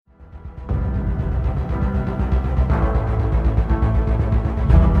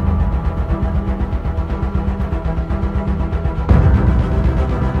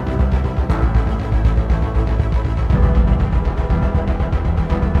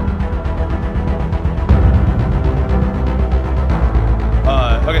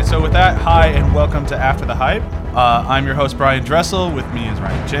So with that, hi and welcome to After the Hype. I'm your host, Brian Dressel. With me is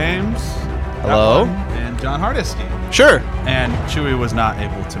Ryan James. Hello. And John Hardesty. Sure. And Chewy was not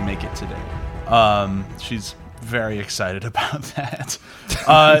able to make it today. She's very excited about that.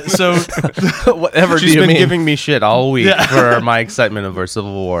 So whatever She's do you been mean? giving me shit all week for my excitement over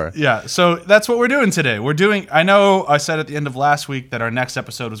Civil War. Yeah, so that's what we're doing today. I know I said at the end of last week that our next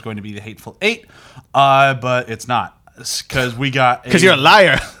episode was going to be the Hateful Eight, but it's not. Because you're a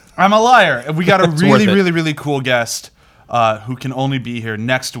liar. I'm a liar. And we got a worth it. really cool guest who can only be here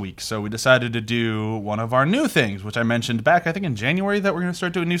next week. So we decided to do one of our new things, which I mentioned back, I think, in January, that we're going to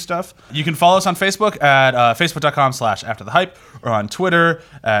start doing new stuff. You can follow us on Facebook at facebook.com/afterthehype or on Twitter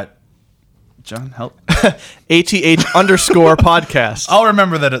at John, help. ATH_podcast. I'll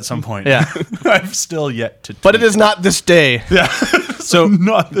remember that at some point. Yeah. I've still yet to tweet. But it is not this day. Yeah. So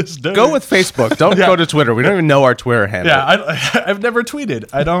not this day. Go with Facebook. Don't go to Twitter. We don't even know our Twitter handle. Yeah, I've never tweeted.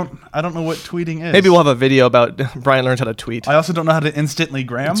 I don't know what tweeting is. Maybe we'll have a video about Brian learns how to tweet. I also don't know how to instantly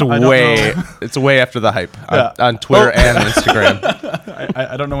gram. It's way after the hype on Twitter and Instagram.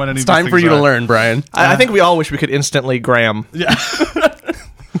 I don't know what any It's of these time for things you to are. learn, Brian. I think we all wish we could instantly gram. Yeah.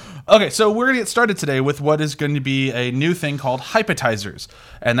 Okay, so we're going to get started today with what is going to be a new thing called Hypetizers.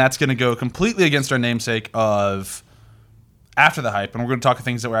 And that's going to go completely against our namesake of After the Hype. And we're going to talk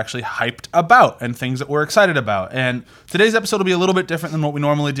things that we're actually hyped about and things that we're excited about. And today's episode will be a little bit different than what we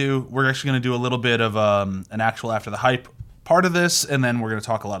normally do. We're actually going to do a little bit of an actual After the Hype part of this. And then we're going to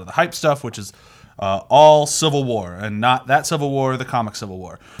talk a lot of the hype stuff, which is all Civil War, and not that Civil War, the comic Civil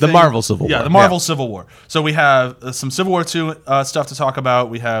War. The Marvel Civil War. Yeah, the Marvel Civil War. So we have some Civil War 2 stuff to talk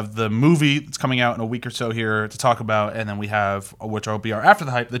about. We have the movie that's coming out in a week or so here to talk about, and then we have, which will be our After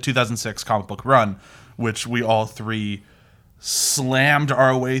the Hype, the 2006 comic book run, which we all three slammed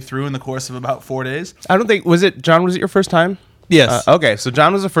our way through in the course of about 4 days. I don't think, was it your first time? Yes. Okay, so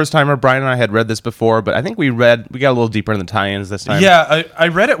John was a first timer. Brian and I had read this before, but I think we got a little deeper in the tie-ins this time. Yeah, I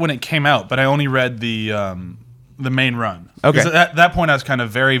read it when it came out, but I only read the main run. Okay. 'Cause at that point, I was kind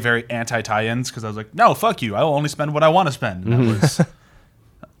of very, very anti-tie-ins because I was like, no, fuck you. I will only spend what I want to spend. And that was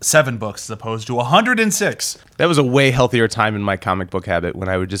 7 books as opposed to 106. That was a way healthier time in my comic book habit when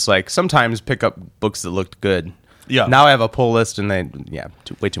I would just sometimes pick up books that looked good. Yeah. Now I have a pull list and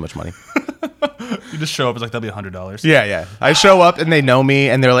way too much money. You just show up, it's like, that'll be $100. Yeah. I show up and they know me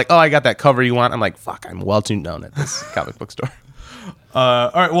and they're like, oh, I got that cover you want. I'm like, fuck, I'm well too known at this comic book store.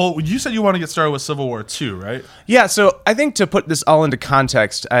 All right, well, you said you want to get started with Civil War 2, right? Yeah, so I think to put this all into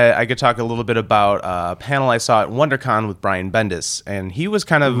context, I could talk a little bit about a panel I saw at WonderCon with Brian Bendis. And he was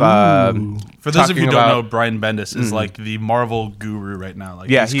kind of For those of you who talking don't know, about- Brian Bendis is like the Marvel guru right now. Like,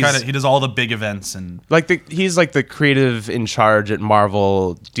 Yeah, he does all the big events and he's like the creative in charge at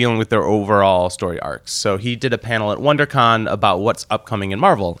Marvel dealing with their overall story arcs. So he did a panel at WonderCon about what's upcoming in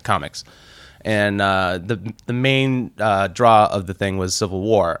Marvel comics. And the main draw of the thing was Civil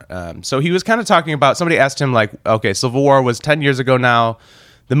War. So he was kind of talking about, somebody asked him okay, Civil War was 10 years ago now.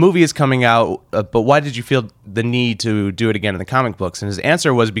 The movie is coming out, but why did you feel the need to do it again in the comic books? And his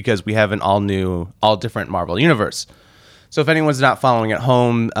answer was because we have an all different Marvel universe. So if anyone's not following at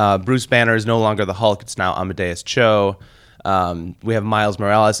home, Bruce Banner is no longer the Hulk. It's now Amadeus Cho. We have Miles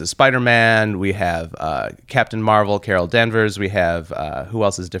Morales as Spider-Man. We have Captain Marvel, Carol Danvers. We have who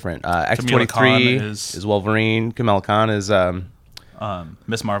else is different? Kamala Khan X-23 is- is Wolverine. Kamala Khan is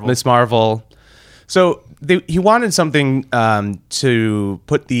Miss Marvel. Miss Marvel. So he wanted something to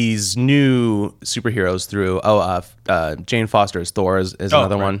put these new superheroes through. Jane Foster as Thor is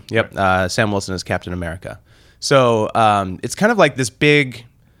another right, one. Yep. Sam Wilson as Captain America. So it's kind of like this big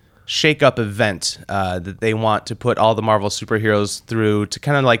shake-up event that they want to put all the Marvel superheroes through to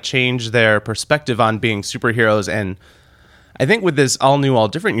kind of change their perspective on being superheroes. And I think with this all-new,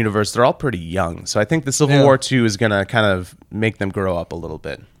 all-different universe, they're all pretty young. So I think the Civil War 2 is going to kind of make them grow up a little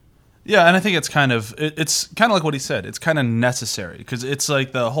bit. Yeah, and I think it's kind of like what he said. It's kind of necessary because it's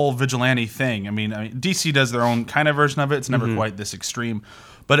like the whole vigilante thing. I mean, DC does their own kind of version of it. It's never quite this extreme,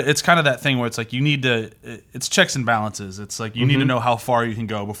 but it's kind of that thing where it's like it's checks and balances. It's like you need to know how far you can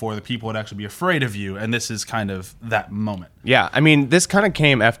go before the people would actually be afraid of you, and this is kind of that moment. Yeah, I mean, this kind of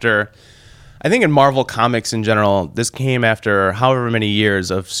came after, I think in Marvel Comics in general, this came after however many years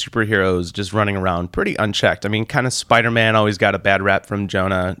of superheroes just running around pretty unchecked. I mean, kind of Spider-Man always got a bad rap from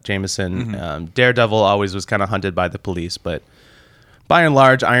Jonah Jameson. Daredevil always was kind of hunted by the police, but by and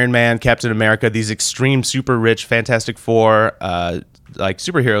large, Iron Man, Captain America, these extreme, super rich Fantastic Four,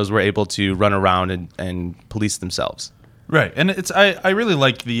 superheroes were able to run around and police themselves. Right, and I really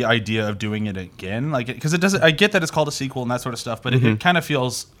like the idea of doing it again, because it doesn't. I get that it's called a sequel and that sort of stuff, but it kind of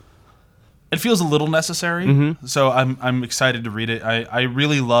feels it feels a little necessary. So I'm excited to read it. I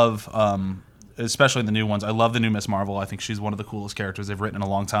really love, especially the new ones. I love the new Miss Marvel. I think she's one of the coolest characters they've written in a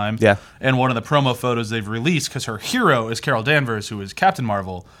long time. Yeah. And one of the promo photos they've released, because her hero is Carol Danvers, who is Captain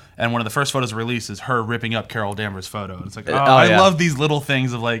Marvel. And one of the first photos released is her ripping up Carol Danvers' photo. And it's like, I love these little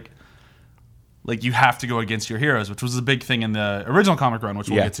things of like you have to go against your heroes, which was a big thing in the original comic run, which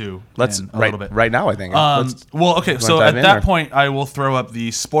we'll get to in a little bit. Right now, I think. Well, okay, so at that point, I will throw up the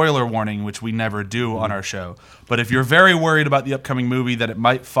spoiler warning, which we never do on our show. But if you're very worried about the upcoming movie, that it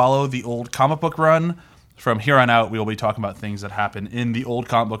might follow the old comic book run, from here on out, we will be talking about things that happen in the old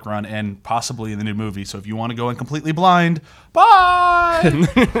comic book run and possibly in the new movie. So if you want to go in completely blind, bye!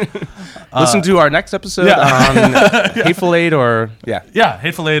 Listen to our next episode on Hateful Eight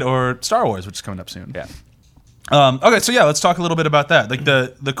Hateful Eight or Star Wars, which is coming up soon. Yeah. Okay, so let's talk a little bit about that. Like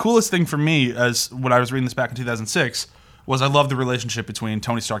the coolest thing for me, as when I was reading this back in 2006, was I loved the relationship between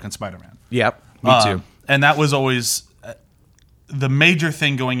Tony Stark and Spider-Man. Yep, me too. And that was always the major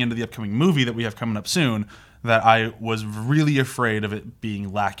thing going into the upcoming movie that we have coming up soon, that I was really afraid of it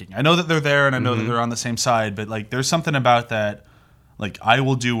being lacking. I know that they're there and I know that they're on the same side, but like there's something about that. Like, I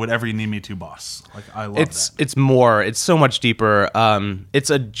will do whatever you need me to, boss. Like, I love that. It's more. It's so much deeper. It's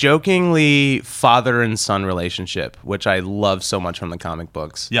a jokingly father and son relationship, which I love so much from the comic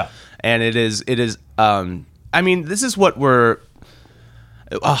books. Yeah. And it is. I mean, this is what we're.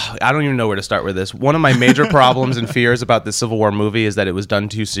 I don't even know where to start with this. One of my major problems and fears about the Civil War movie is that it was done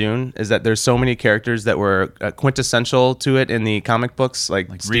too soon. Is that there's so many characters that were quintessential to it in the comic books,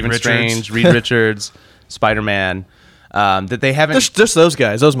 like Stephen Strange, Reed Richards, Spider-Man. That they haven't just those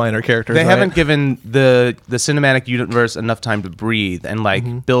guys, those minor characters. They haven't given the cinematic universe enough time to breathe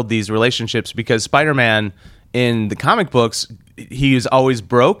and build these relationships, because Spider-Man in the comic books, he is always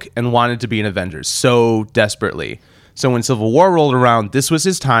broke and wanted to be an Avenger so desperately. So when Civil War rolled around, this was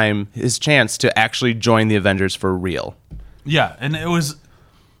his time, his chance to actually join the Avengers for real. Yeah, and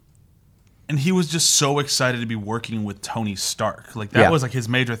he was just so excited to be working with Tony Stark. Like that was like his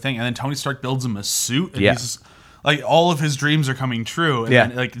major thing. And then Tony Stark builds him a suit, and he's just, like, all of his dreams are coming true. And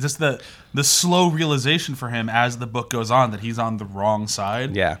then, like, just the slow realization for him as the book goes on that he's on the wrong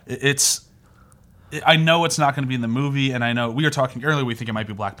side. Yeah. I know it's not going to be in the movie, and I know we were talking earlier, we think it might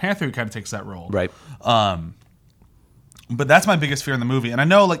be Black Panther who kind of takes that role. Right. But that's my biggest fear in the movie. And I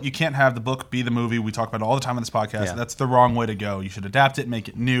know, like, you can't have the book be the movie. We talk about it all the time on this podcast. Yeah. That's the wrong way to go. You should adapt it, make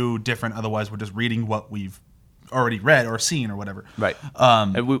it new, different. Otherwise, we're just reading what we've already read or seen or whatever. Right.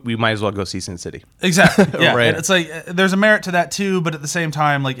 We might as well go see Sin City. Exactly. Yeah. Right. And it's like there's a merit to that too, but at the same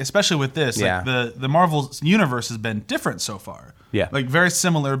time, like, especially with this, like the Marvel universe has been different so far. Yeah. Like very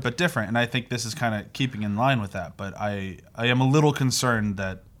similar but different, and I think this is kind of keeping in line with that. But I am a little concerned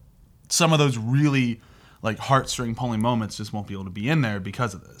that some of those really, like, heartstring pulling moments just won't be able to be in there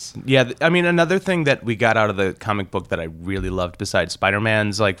because of this. Yeah, I mean, another thing that we got out of the comic book that I really loved, besides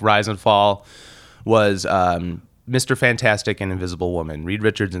Spider-Man's like rise and fall, was Mr. Fantastic and Invisible Woman, Reed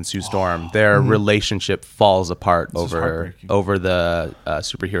Richards and Sue Storm. Their relationship falls apart over the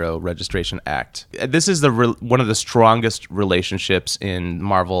Superhero Registration Act. This is one of the strongest relationships in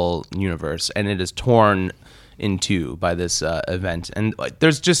Marvel Universe, and it is torn in two by this event. And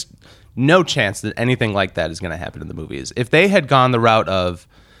there's just no chance that anything like that is going to happen in the movies. If they had gone the route of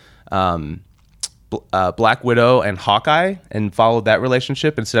Black Widow and Hawkeye and followed that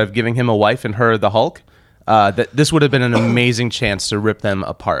relationship instead of giving him a wife and her the Hulk, that this would have been an amazing chance to rip them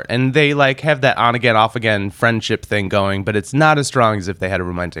apart. And they like have that on again, off again friendship thing going, but it's not as strong as if they had a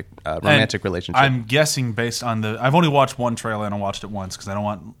romantic relationship. I'm guessing based on I've only watched one trailer and I watched it once because I don't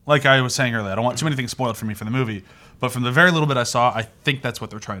want, like I was saying earlier, I don't want too many things spoiled for me for the movie. But from the very little bit I saw, I think that's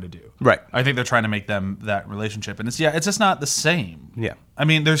what they're trying to do. Right. I think they're trying to make them that relationship, and it's just not the same. Yeah. I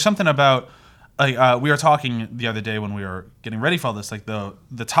mean, there's something about, like, we were talking the other day when we were getting ready for all this, like the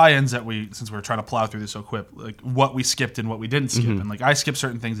tie-ins that since we were trying to plow through this so quick, like what we skipped and what we didn't skip, and like I skipped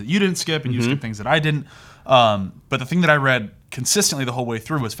certain things that you didn't skip, and you skipped things that I didn't. But the thing that I read consistently the whole way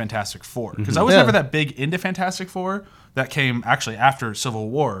through was Fantastic Four, because I was never that big into Fantastic Four. That came actually after Civil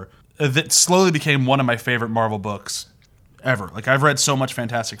War. That slowly became one of my favorite Marvel books ever. Like, I've read so much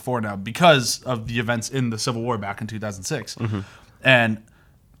Fantastic Four now because of the events in the Civil War back in 2006. And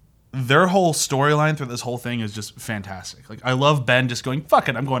their whole storyline through this whole thing is just fantastic. Like, I love Ben just going, fuck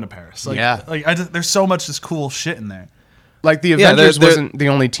it, I'm going to Paris. Like, there's so much just cool shit in there. Like, the Avengers wasn't the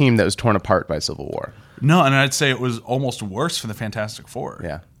only team that was torn apart by Civil War. No, and I'd say it was almost worse for the Fantastic Four.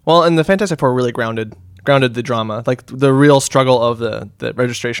 Yeah. Well, and the Fantastic Four really grounded the drama, like the real struggle of the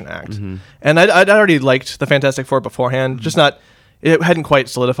Registration Act. And I'd already liked the Fantastic Four beforehand, just it hadn't quite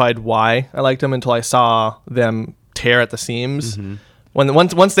solidified why I liked them until I saw them tear at the seams.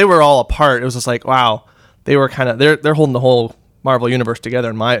 once they were all apart, it was just like, wow, they were kind of they're holding the whole Marvel universe together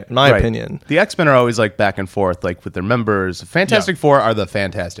in my Right. opinion. The X-Men are always like back and forth, like with their members. Fantastic Four are the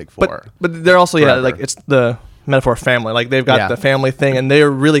Fantastic Four. But they're also Forever. like it's the metaphor of family. Like they've got Yeah. the family thing, and they're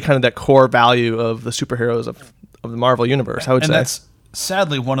really kind of that core value of the superheroes of the Marvel universe. I would And say that's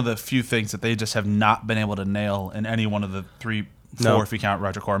sadly one of the few things that they just have not been able to nail in any one of the three, four, No. if you count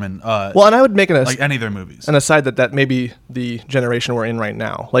Roger Corman. well, and I would make like any of their movies. an aside that may be the generation we're in right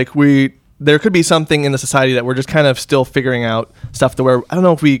now. Like there could be something in the society that we're just kind of still figuring out stuff to where I don't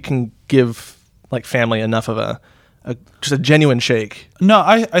know if we can give like family enough of a just a genuine shake. No,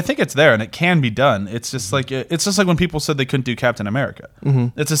 I think it's there and it can be done. It's just like when people said they couldn't do Captain America.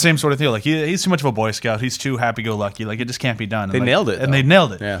 Mm-hmm. It's the same sort of deal. Like he's too much of a Boy Scout. He's too happy-go-lucky. Like it just can't be done. They nailed it, and though. they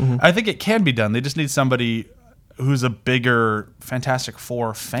nailed it. Yeah. Mm-hmm. I think it can be done. They just need somebody who's a bigger Fantastic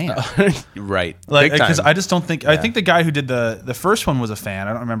Four fan. Right. Like Big time. because I just don't think I think the guy who did the first one was a fan.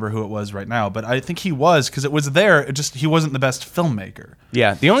 I don't remember who it was right now, but I think he was because it was there. It just he wasn't the best filmmaker.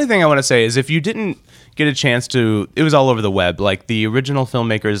 Yeah, the only thing I want to say is if you didn't get a chance to, it was all over the web. Like the original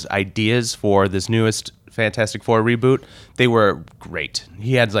filmmaker's ideas for this newest Fantastic Four reboot, they were great.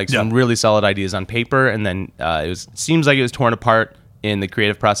 He had like some Yeah. really solid ideas on paper, and then seems like it was torn apart in the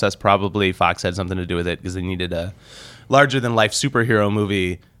creative process. Probably Fox had something to do with it because they needed a larger than life superhero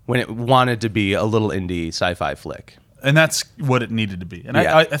movie when it wanted to be a little indie sci-fi flick. And that's what it needed to be. And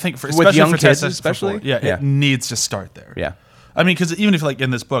Yeah. I think for With especially young for kids Fantastic especially? Four, yeah, Yeah. it needs to start there. Yeah. I mean, because even if like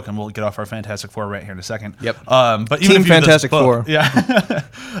in this book, and we'll get off our Fantastic Four right here in a second. Yep. But even Team if you do this Fantastic book- Four. Yeah.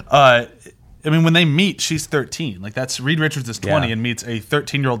 I mean, when they meet, she's 13. Like that's Reed Richards is 20 Yeah. and meets a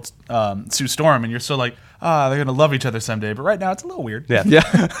 13-year-old Sue Storm, and you're still like, they're gonna love each other someday. But right now, it's a little weird. Yeah.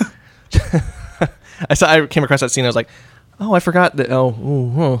 Yeah. I came across that scene. I was like, oh, I forgot that.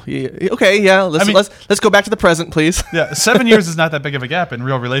 Okay, yeah. Let's go back to the present, please. Yeah. 7 years is not that big of a gap in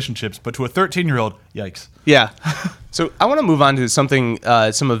real relationships, but to a 13-year-old, yikes. Yeah. So I want to move on to something,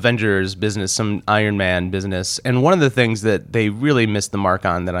 some Avengers business, some Iron Man business, and one of the things that they really missed the mark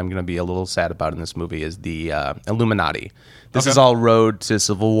on that I'm going to be a little sad about in this movie is the Illuminati. This is all road to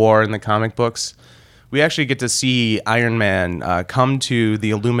Civil War in the comic books. We actually get to see Iron Man come to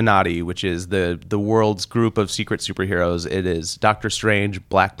the Illuminati, which is the world's group of secret superheroes. It is Doctor Strange,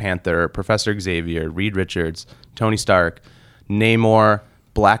 Black Panther, Professor Xavier, Reed Richards, Tony Stark, Namor,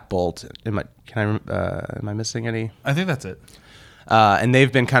 Black Bolt. Am I missing any? I think that's it. And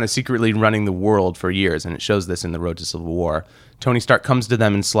they've been kind of secretly running the world for years, and it shows this in the Road to Civil War. Tony Stark comes to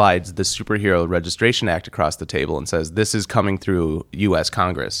them and slides the Superhero Registration Act across the table and says, this is coming through U.S.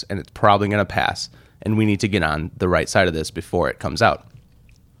 Congress, and it's probably going to pass, and we need to get on the right side of this before it comes out.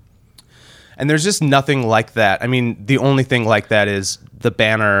 And there's just nothing like that. I mean, the only thing like that is the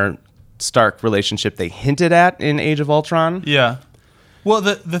Banner-Stark relationship they hinted at in Age of Ultron. Yeah. Well,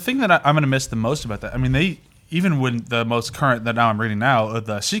 the thing that I'm going to miss the most about that, I mean, they even when the most current that now I'm reading now,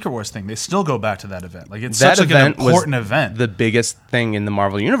 the Secret Wars thing, they still go back to that event. Like it's That such like an event was important event. the biggest thing in the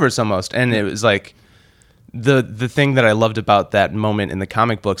Marvel Universe almost. And it was like the thing that I loved about that moment in the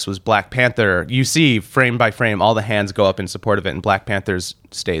comic books was Black Panther. You see frame by frame, all the hands go up in support of it, and Black Panther's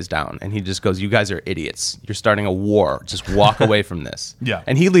stays down. And he just goes, you guys are idiots. You're starting a war. Just walk away from this. Yeah.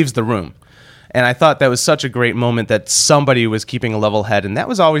 And he leaves the room. And I thought that was such a great moment that somebody was keeping a level head. And that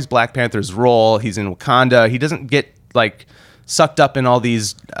was always Black Panther's role. He's in Wakanda. He doesn't get like sucked up in all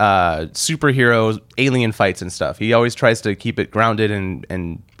these superhero alien fights and stuff. He always tries to keep it grounded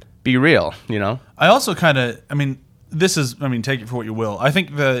and be real, you know? I also kind of, I mean, take it for what you will. I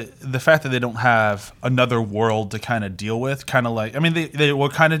think the fact that they don't have another world to kind of deal with, kind of like, I mean, they will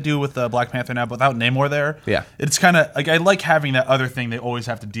kind of do with Black Panther now, but without Namor there. Yeah. It's kind of, like, I like having that other thing they always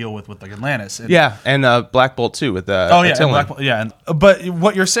have to deal with like Atlantis. And, Yeah, and Black Bolt too with Oh, yeah. Attila. But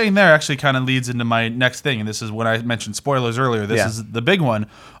what you're saying there actually kind of leads into my next thing, and this is when I mentioned spoilers earlier. This is the big one.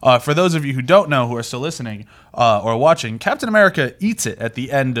 For those of you who don't know, who are still listening or watching, Captain America eats it at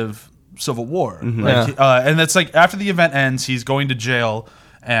the end of Civil War. Like, and it's like after the event ends, he's going to jail,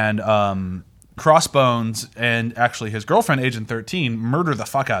 and Crossbones and actually his girlfriend, Agent 13, murder the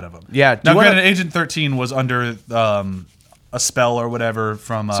fuck out of him. Yeah. Now, granted, Agent 13 was under a spell or whatever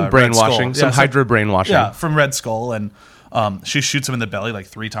from Some Red brainwashing, Skull. some Hydra brainwashing. Yeah, from Red Skull, and she shoots him in the belly like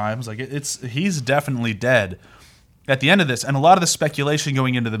 3 times. Like he's definitely dead at the end of this. And a lot of the speculation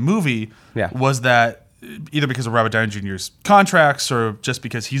going into the movie was that either because of Robert Downey Jr.'s contracts or just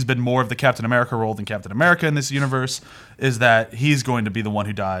because he's been more of the Captain America role than Captain America in this universe, is that he's going to be the one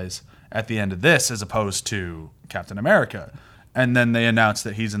who dies at the end of this as opposed to Captain America. And then they announced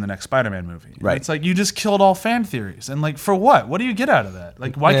that he's in the next Spider-Man movie. Right. It's like, you just killed all fan theories. And like, for what? What do you get out of that?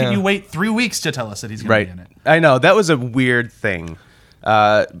 Like, why can't you wait 3 weeks to tell us that he's going to be in it? I know. That was a weird thing.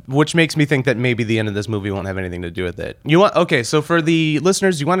 Which makes me think that maybe the end of this movie won't have anything to do with it. Okay, so for the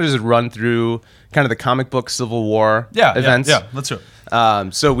listeners, you want to just run through kind of the comic book Civil War events? Yeah, let's do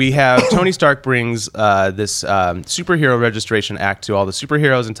it. So we have Tony Stark brings this superhero registration act to all the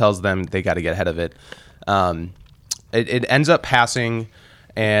superheroes and tells them they got to get ahead of it. It ends up passing,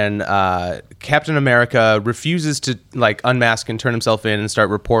 and Captain America refuses to like unmask and turn himself in and start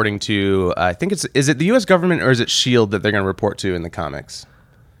reporting to. I think is it the U.S. government or is it S.H.I.E.L.D. that they're going to report to in the comics?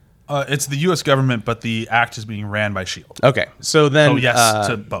 It's the U.S. government, but the act is being ran by S.H.I.E.L.D. Okay, so then... Oh, yes,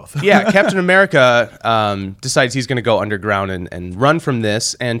 to both. Yeah, Captain America decides he's going to go underground and run from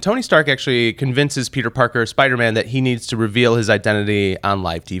this, and Tony Stark actually convinces Peter Parker, Spider-Man, that he needs to reveal his identity on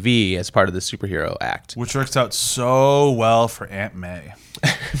live TV as part of the superhero act. Which works out so well for Aunt May.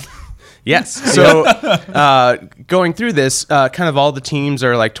 Yes. So going through this, kind of all the teams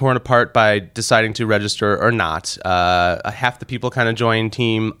are like torn apart by deciding to register or not. Half the people kind of join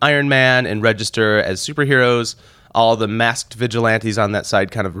Team Iron Man and register as superheroes. All the masked vigilantes on that side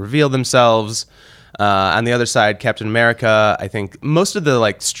kind of reveal themselves. On the other side, Captain America, I think most of the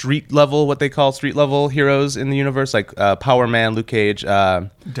like street level, what they call street level heroes in the universe, like Power Man, Luke Cage,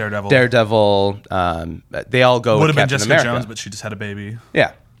 Daredevil, they all go would with have been Captain Jessica America. Jones, but she just had a baby.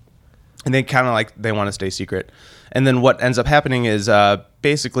 Yeah. And they kind of like, they want to stay secret. And then what ends up happening is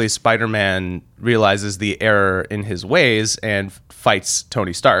basically Spider-Man realizes the error in his ways and fights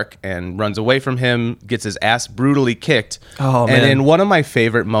Tony Stark and runs away from him, gets his ass brutally kicked. Oh, and man. in one of my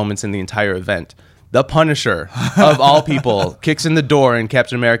favorite moments in the entire event, the Punisher, of all people, kicks in the door in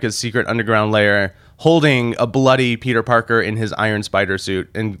Captain America's secret underground lair, holding a bloody Peter Parker in his Iron Spider suit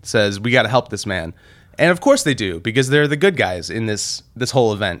and says, "We got to help this man." And of course they do, because they're the good guys in this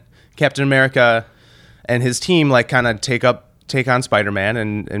whole event. Captain America and his team like kind of take on Spider-Man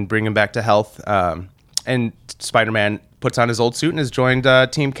and bring him back to health. And Spider-Man puts on his old suit and has joined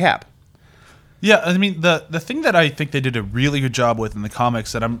Team Cap. Yeah, I mean the thing that I think they did a really good job with in the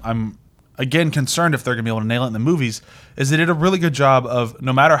comics that I'm again concerned if they're going to be able to nail it in the movies is they did a really good job of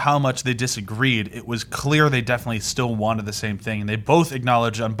no matter how much they disagreed, it was clear they definitely still wanted the same thing, and they both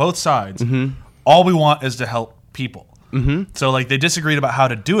acknowledged on both sides, all we want is to help people. Mm-hmm. So like they disagreed about how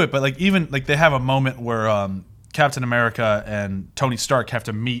to do it, but like even like they have a moment where Captain America and Tony Stark have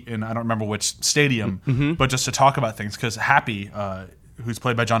to meet in I don't remember which stadium, but just to talk about things because Happy, who's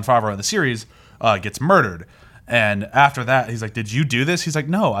played by Jon Favreau in the series, gets murdered. And after that, he's like, "Did you do this?" He's like,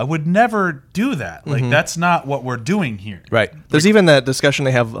 "No, I would never do that. Like that's not what we're doing here." Right. There's even that discussion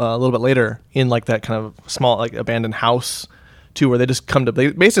they have a little bit later in like that kind of small like abandoned house too, where they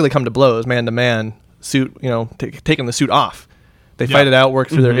basically come to blows, man to man. Suit, taking the suit off. They fight it out, work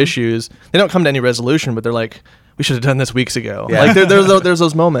through their issues. They don't come to any resolution, but they're like, "We should have done this weeks ago." Yeah. Like there's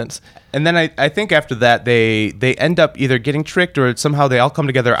those moments. And then I think after that they end up either getting tricked or somehow they all come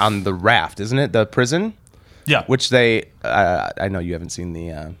together on the raft, isn't it? The prison. Yeah. Which they, I know you haven't seen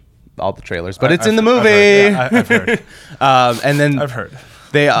the all the trailers, but it's in the movie. I've heard. And then I've heard.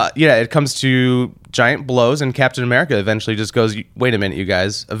 They, it comes to giant blows, and Captain America eventually just goes, "Wait a minute, you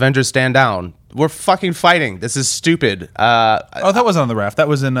guys! Avengers, stand down! We're fucking fighting. This is stupid." That wasn't on the raft. That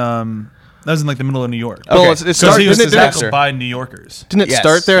was in like the middle of New York. Okay. Well, it So started. he was Didn't tackled by New Yorkers. it Yes,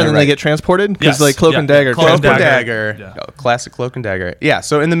 start there and then right. they get transported? Because Yes. like Cloak Yeah. and Dagger. Cloak and Cloak and Dagger. Dagger. Yeah. Oh, classic Cloak and Dagger. Yeah,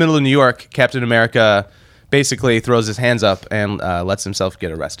 so in the middle of New York, Captain America basically throws his hands up and lets himself get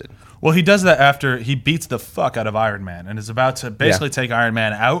arrested. Well, he does that after he beats the fuck out of Iron Man and is about to basically take Iron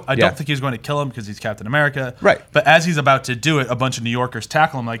Man out. I don't think he's going to kill him because he's Captain America. Right. But as he's about to do it, a bunch of New Yorkers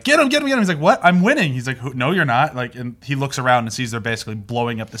tackle him like, "Get him, get him, get him." He's like, "What? I'm winning." He's like, "No, you're not." Like, and he looks around and sees they're basically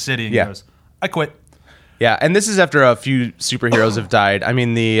blowing up the city and he goes, "I quit." Yeah, and this is after a few superheroes have died. I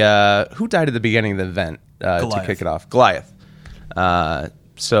mean, who died at the beginning of the event to Goliath. kick it off? Goliath.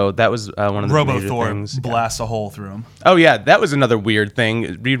 So that was one of the major Robo-Thor things. blasts a hole through him. Oh yeah, that was another weird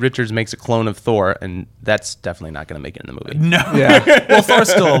thing. Reed Richards makes a clone of Thor, and that's definitely not going to make it in the movie. No. Yeah. Well,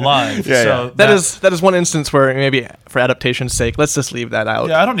 Thor's still alive. Yeah, so yeah. That is one instance where maybe for adaptation's sake, let's just leave that out.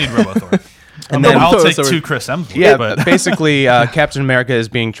 Yeah, I don't need Robo-Thor. And then then- I'll take Thor- two Chris Hemsworth. Yeah, but basically, Captain America is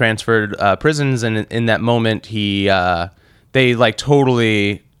being transferred prisons, and in that moment, they like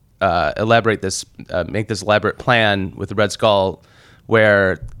totally make this elaborate plan with the Red Skull,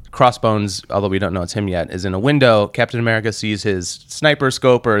 where Crossbones, although we don't know it's him yet, is in a window. Captain America sees his sniper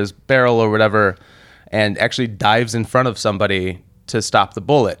scope or his barrel or whatever, and actually dives in front of somebody to stop the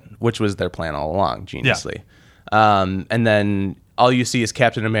bullet, which was their plan all along, geniusly. And then all you see is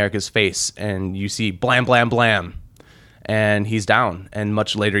Captain America's face, and you see blam, blam, blam, and he's down. And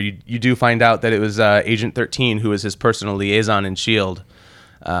much later, you do find out that it was Agent 13, who is his personal liaison in S.H.I.E.L.D.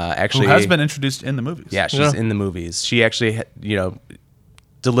 Actually, who has been introduced in the movies. yeah, she's in the movies. She actually,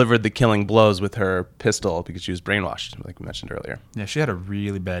 delivered the killing blows with her pistol because she was brainwashed, like we mentioned earlier. Yeah, she had a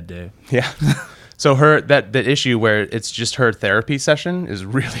really bad day. Yeah. So that issue where it's just her therapy session is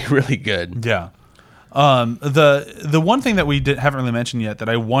really, really good. Yeah. The one thing that we haven't really mentioned yet that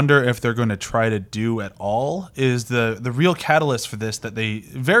I wonder if they're going to try to do at all is the real catalyst for this that they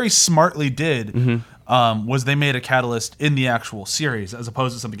very smartly did was they made a catalyst in the actual series as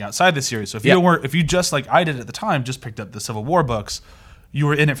opposed to something outside the series. So if you just like I did at the time just picked up the Civil War books, you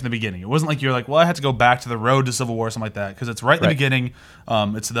were in it from the beginning. It wasn't like you're like, well, I had to go back to the road to Civil War or something like that because it's right in the beginning.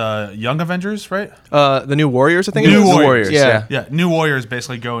 It's the Young Avengers, right? The New Warriors, I think. New it is. Warriors, Yeah. yeah. New Warriors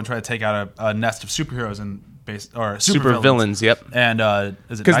basically go and try to take out a nest of superheroes and Super villains, yep. And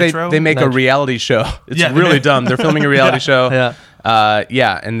is it Because Nitro? they make a reality show. It's really dumb. They're filming a reality show.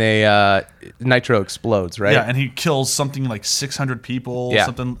 Yeah. And they Nitro explodes, right? Yeah, and he kills something like 600 people,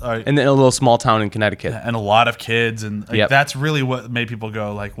 something, and then a little small town in Connecticut. and a lot of kids, and that's really what made people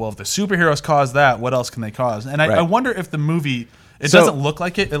go like, well, if the superheroes cause that, what else can they cause? And I wonder if the movie. It doesn't look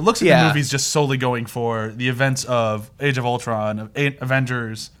like it. It looks like the movie's just solely going for the events of Age of Ultron, of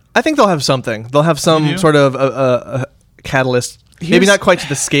Avengers. I think they'll have something. They'll have some sort of a catalyst. Maybe not quite to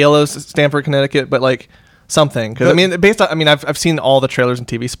the scale of Stamford, Connecticut, but like something. Because I've seen all the trailers and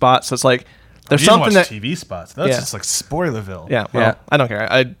TV spots. So it's like there's something that TV spots. That's just like Spoilerville. Yeah, well, Yeah. I don't care.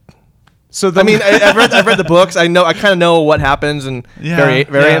 I've I've read the books. I kind of know what happens and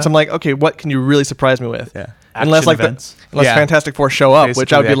variants. Yeah. I'm like, okay, what can you really surprise me with? Yeah. Unless Action events. Fantastic Four show up,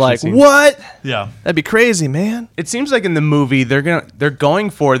 which I would be Basically, like, action scenes. what? Yeah. That'd be crazy, man. It seems like in the movie they're going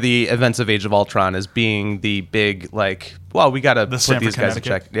for the events of Age of Ultron as being the big like. Well, we got to put Stamford, these guys in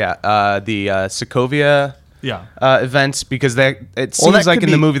check. Connecticut. Yeah. The Sokovia. Yeah. Events because it seems that like could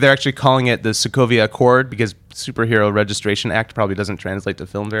in the be- movie they're actually calling it the Sokovia Accord because Superhero Registration Act probably doesn't translate to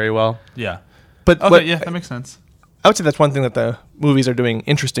film very well. Yeah. But Okay, yeah, that makes sense. I would say that's one thing that the movies are doing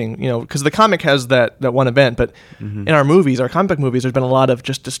interesting, because the comic has that one event, but in our movies, our comic book movies, there's been a lot of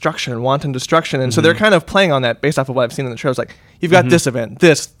just destruction and wanton destruction. And so they're kind of playing on that based off of what I've seen in the shows. Like, you've got this event,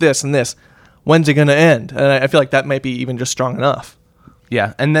 this, and this. When's it going to end? And I feel like that might be even just strong enough.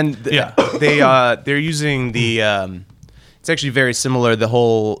 Yeah, and then they're using the. It's actually very similar. The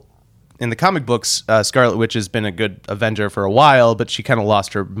whole in the comic books, Scarlet Witch has been a good Avenger for a while, but she kind of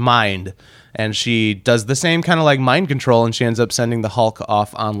lost her mind, and she does the same kind of like mind control, and she ends up sending the Hulk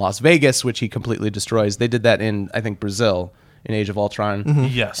off on Las Vegas, which he completely destroys. They did that in I think Brazil in Age of Ultron.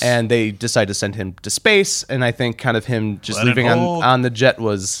 Yes. And they decide to send him to space, and I think kind of him just Let it leaving hold. on the jet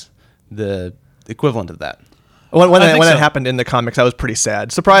was the equivalent of that. When think that so. happened in the comics, I was pretty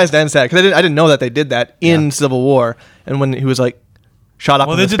sad. Surprised and sad, because I didn't know that they did that in Civil War. And when he was like shot up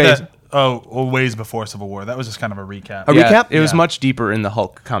Well, into they did space. that ways before Civil War. That was just kind of a recap. recap? It was Yeah. much deeper in the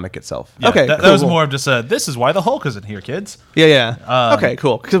Hulk comic itself. Yeah, Okay, that cool, was cool. more of just this is why the Hulk isn't here, kids. Yeah. Okay,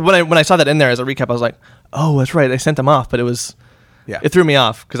 cool. Because when I saw that in there as a recap, I was like, oh, that's right. They sent him off, but it threw me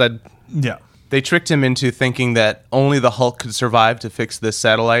off because Yeah. They tricked him into thinking that only the Hulk could survive to fix this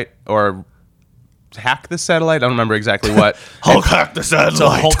satellite or hack the satellite. I don't remember exactly what. Hulk hacked the satellite. So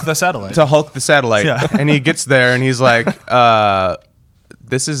Hulk the satellite. To Hulk the satellite. Yeah. And he gets there and he's like,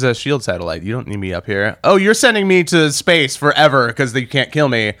 this is a SHIELD satellite. You don't need me up here. Oh, you're sending me to space forever because you can't kill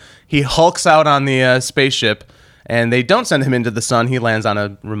me. He hulks out on the spaceship and they don't send him into the sun. He lands on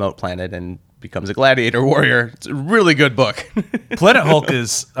a remote planet and becomes a gladiator warrior. It's a really good book. Planet Hulk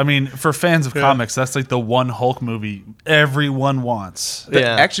is, I mean, for fans of comics, that's like the one Hulk movie everyone wants.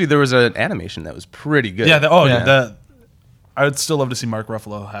 Yeah. Actually, there was an animation that was pretty good. Yeah, I would still love to see Mark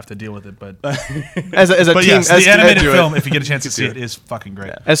Ruffalo have to deal with it, but as a but team, yes, as the animated do it. film, if you get a chance to see it, is fucking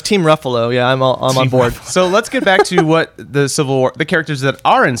great. as Team Ruffalo, yeah, I'm on board. So let's get back to what the characters that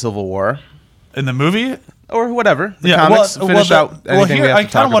are in Civil War In the movie, or whatever. The comics finish out anything here we have I to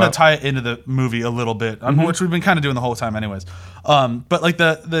kind talk of want to about. tie it into the movie a little bit, which we've been kind of doing the whole time, anyways. But like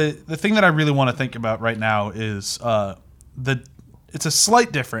the thing that I really want to think about right now is it's a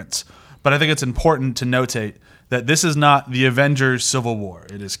slight difference, but I think it's important to notate that this is not the Avengers Civil War.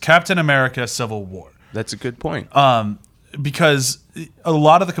 It is Captain America Civil War. That's a good point. Because a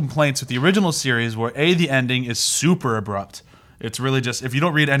lot of the complaints with the original series were the ending is super abrupt. It's really just, if you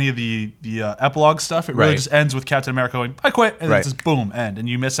don't read any of the epilogue stuff, it really Right. just ends with Captain America going, I quit, and Right. it's just boom, end. And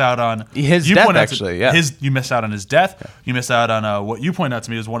you miss out on His you death, point out to- actually, yeah. You miss out on his death. You miss out on what you point out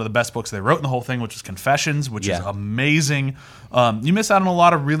to me was one of the best books they wrote in the whole thing, which was Confessions, which is Yeah. amazing. You miss out on a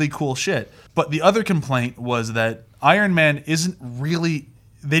lot of really cool shit. But the other complaint was that Iron Man isn't really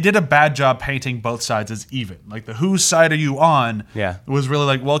they did a bad job painting both sides as even. Like the whose side are you on? Yeah. was really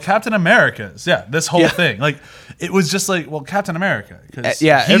like, well, Captain America's. Yeah, this whole thing. Like it was just like, well, Captain America because he's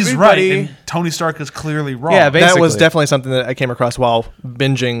everybody- right and Tony Stark is clearly wrong. Yeah, That was basically. definitely something that I came across while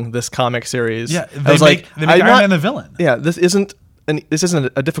binging this comic series. Yeah, I they was make I'm Iron not- Man the villain. Yeah, this isn't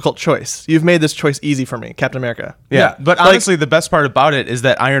a difficult choice. You've made this choice easy for me, Captain America. Yeah, but Like- honestly, the best part about it is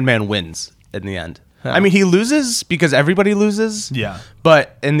that Iron Man wins in the end. I mean, he loses because everybody loses. Yeah.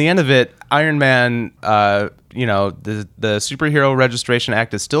 But in the end of it, Iron Man, the Superhero Registration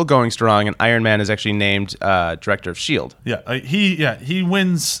Act is still going strong, and Iron Man is actually named Director of S.H.I.E.L.D. Yeah, he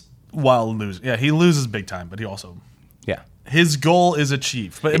wins while losing. Yeah, he loses big time, but he also Yeah. his goal is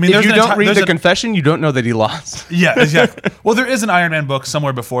achieved. But I mean, If there's you an don't read there's the an- confession, you don't know that he lost. Yeah, exactly. Well, there is an Iron Man book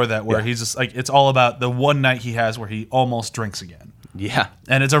somewhere before that where he's just like, it's all about the one night he has where he almost drinks again. Yeah.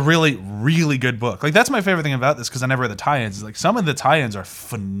 And it's a really, really good book. Like, that's my favorite thing about this because I never read the tie-ins. Is like, some of the tie-ins are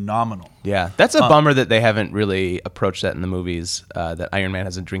phenomenal. Yeah. That's a bummer that they haven't really approached that in the movies, that Iron Man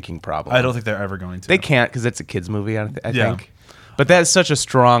has a to problem. I don't think they're ever going to. They can't because it's a kid's movie, I Yeah. think. But that's such a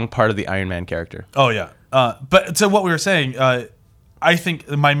strong part of the Iron Man character. Oh, yeah. But to what we were saying, I think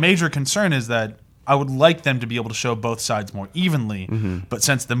my major concern is that I would like them to be able to show both sides more evenly. But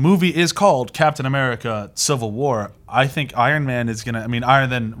since the movie is called Captain America Civil War, I think Iron Man is going to... I mean,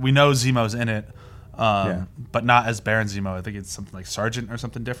 we know Zemo's in it, but not as Baron Zemo. I think it's something like Sergeant or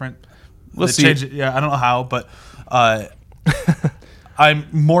something different. We'll They see. changed it. Yeah, I don't know how, but I'm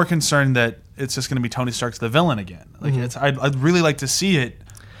more concerned that it's just going to be Tony Stark's the villain again. Like, I'd really like to see it.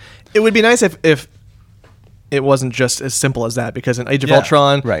 It would be nice if it wasn't just as simple as that, because in Age of Yeah,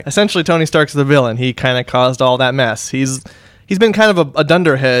 Ultron, right. essentially Tony Stark's the villain. He kind of caused all that mess. He's been kind of a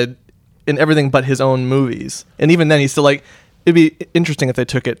dunderhead in everything but his own movies. And even then, he's still like, it'd be interesting if they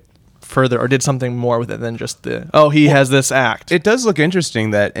took it further or did something more with it than just he has this act. It does look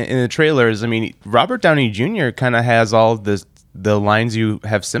interesting that in the trailers, I mean, Robert Downey Jr. kind of has all the lines you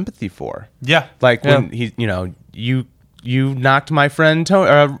have sympathy for. Yeah. Like when he, you knocked my friend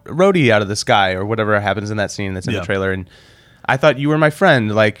Rhodey out of the sky, or whatever happens in that scene that's in the trailer, and I thought you were my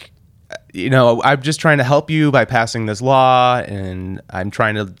friend. Like, I'm just trying to help you by passing this law, and I'm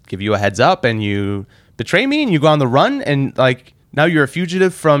trying to give you a heads up, and you betray me, and you go on the run, and like now you're a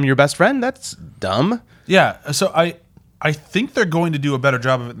fugitive from your best friend. That's dumb. Yeah, so I think they're going to do a better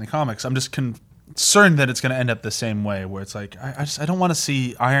job of it in the comics. I'm just concerned that it's going to end up the same way, where it's like I don't want to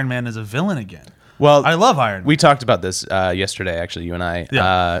see Iron Man as a villain again. Well, I love Iron Man. We talked about this yesterday, actually, you and I.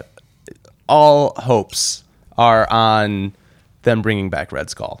 Yeah. All hopes are on them bringing back Red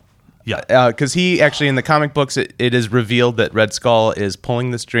Skull. Yeah. Because he actually, in the comic books, it is revealed that Red Skull is pulling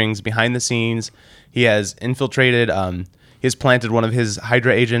the strings behind the scenes. He has infiltrated, he has planted one of his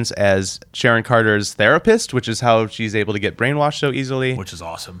Hydra agents as Sharon Carter's therapist, which is how she's able to get brainwashed so easily. which is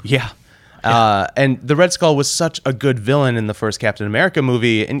awesome. Yeah. And the Red Skull was such a good villain in the first Captain America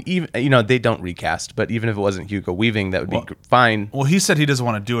movie, and even they don't recast, but even if it wasn't Hugo Weaving, that would be fine. Well, he said he doesn't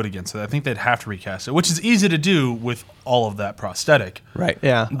want to do it again, so I think they'd have to recast it, which is easy to do with all of that prosthetic. Right.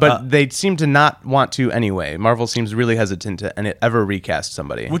 Yeah. But they seem to not want to anyway. Marvel seems really hesitant to ever recast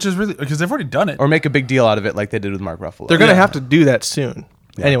somebody Which is really because they've already done it, or make a big deal out of it like they did with Mark Ruffalo. They're going to Yeah. have to do that soon.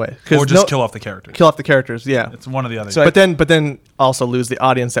 Anyway, or just kill off the characters. kill off the characters. Yeah. It's one or the other. So But then also lose the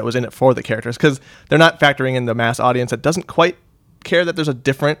audience that was in it for the characters, because they're not factoring in the mass audience that doesn't quite care that there's a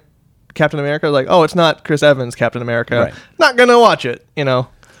different Captain America. Like, oh, it's not Chris Evans Captain America. Right. Not gonna watch it.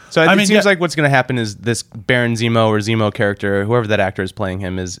 So I it mean, seems yeah. like what's going to happen is this Baron Zemo or Zemo character, whoever that actor is playing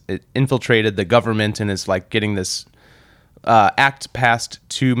him, is infiltrated the government and is like getting this act passed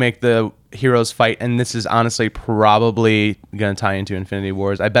to make the heroes fight. And this is honestly probably going to tie into Infinity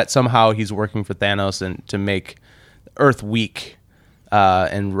Wars. I bet somehow he's working for Thanos and to make Earth weak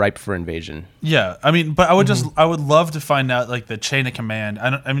and ripe for invasion. Yeah, I mean, but I would love to find out like the chain of command.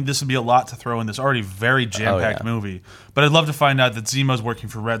 I mean, this would be a lot to throw in this already very jam-packed movie. But I'd love to find out that Zemo's working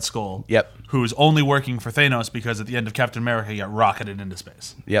for Red Skull. Yep. Who's only working for Thanos because at the end of Captain America he got rocketed into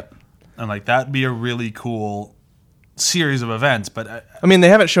space. Yep. And like that'd be a really cool series of events. But I mean, they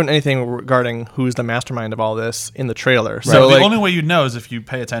haven't shown anything regarding who's the mastermind of all this in the trailer. so So the like, only way you know is if you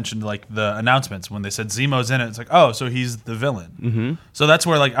pay attention to like the announcements when they said Zemo's in it. It's like, oh, so he's the villain. Mm-hmm. So that's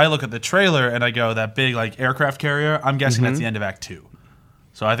where like I look at the trailer and I go, that big like aircraft carrier. I'm guessing that's the end of Act 2.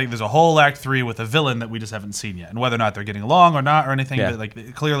 So I think there's a whole Act 3 with a villain that we just haven't seen yet, and whether or not they're getting along or not or anything. Yeah. But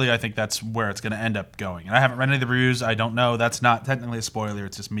like clearly, I think that's where it's going to end up going. And I haven't read any of the reviews. I don't know. That's not technically a spoiler.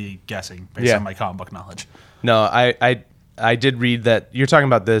 It's just me guessing based on my comic book knowledge. No, I did read that you're talking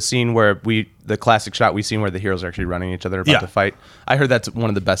about the scene where the classic shot we seen where the heroes are actually running each other about to fight. I heard that's one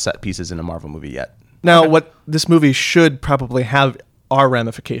of the best set pieces in a Marvel movie yet. now what this movie should probably have are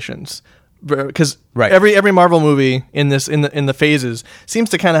ramifications. Because Right. every Marvel movie in the phases seems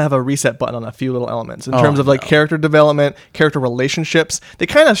to kind of have a reset button on a few little elements in terms of like character development, character relationships. They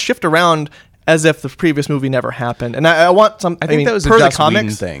kind of shift around as if the previous movie never happened. And I want some. I think mean, that was a per the Joss Whedon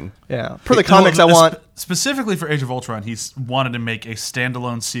comics thing. Yeah, per the comics, I want. Specifically for Age of Ultron, he's wanted to make a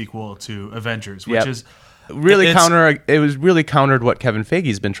standalone sequel to Avengers, which Yep. is Really it's- it was really countered what Kevin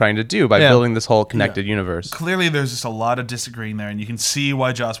Feige's been trying to do by Yeah. building this whole connected universe. Clearly, there's just a lot of disagreeing there, and you can see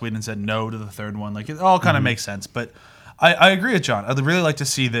why Joss Whedon said no to the third one. Like, it all kind of makes sense. But I agree with John. I'd really like to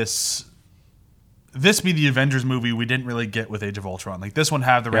see this be the Avengers movie we didn't really get with Age of Ultron. Like, this one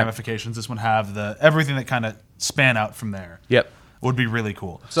have the ramifications. This one have the everything that kind of span out from there. Yep. Would be really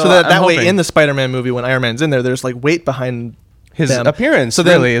cool. So that I'm way, hoping in the Spider-Man movie, when Iron Man's in there, there's like weight behind his them. appearance So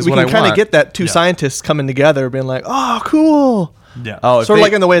then really is we what I can kind of want. get that two Yeah. scientists coming together, being like, "Oh, cool." Yeah. Oh, if Sort of they-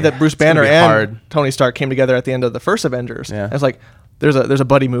 like in the way that Bruce gonna Banner be and hard. Tony Stark came together at the end of the first Avengers. Yeah. It's like there's a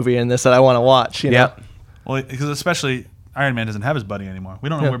buddy movie in this that I want to watch. You know? Yep. Well, because especially Iron Man doesn't have his buddy anymore. We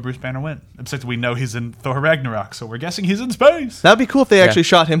don't know Yeah. where Bruce Banner went, except we know he's in Thor Ragnarok, so we're guessing he's in space. That'd be cool if they actually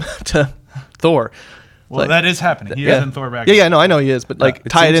shot him to Thor. Well, Like- that is happening. He yeah. is in Thor Ragnarok. Yeah, no, I know he is, but like it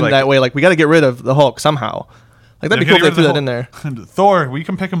tie it seems in like- that way. Like we got to get rid of the Hulk somehow. Like that'd be cool if they threw that in there. Thor, will you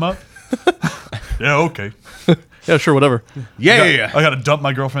come pick him up? Yeah, okay. Yeah, sure, whatever. Yeah. I got to dump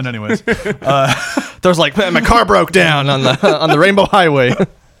my girlfriend anyways. There's like, man, my car broke down on the on the Rainbow Highway.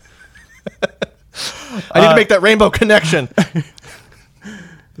 I need to make that rainbow connection.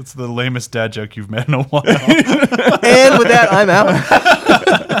 That's the lamest dad joke you've made in a while. And with that, I'm out.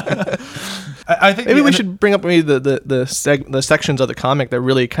 I think Maybe we should bring up maybe the sections of the comic that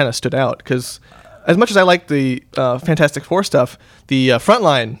really kind of stood out, because as much as I like the Fantastic Four stuff, the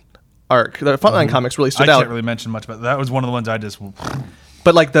Frontline arc, the Frontline comics really I stood out. can't really mention much about that. That was one of the ones I just.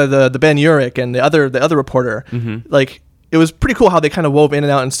 But like the Ben Urich and the other reporter, like it was pretty cool how they kind of wove in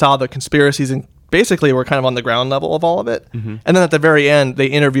and out and saw the conspiracies and basically were kind of on the ground level of all of it. And then at the very end, they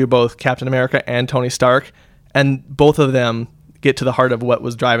interview both Captain America and Tony Stark, and both of them get to the heart of what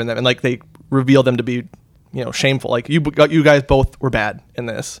was driving them, and like they reveal them to be, shameful. Like you guys both were bad in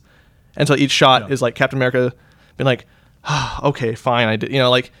this, and so each shot is like Captain America being like, okay, fine, I did,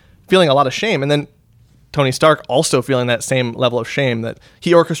 like feeling a lot of shame, and then Tony Stark also feeling that same level of shame that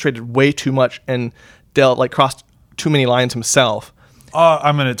he orchestrated way too much and crossed too many lines himself.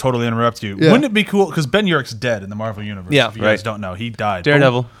 I'm going to totally interrupt you. Yeah. Wouldn't it be cool? Because Ben Urich's dead in the Marvel Universe. Yeah, if you guys right. don't know, he died.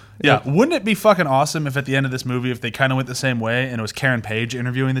 Daredevil. Yeah. Wouldn't it be fucking awesome if at the end of this movie, if they kind of went the same way and it was Karen Page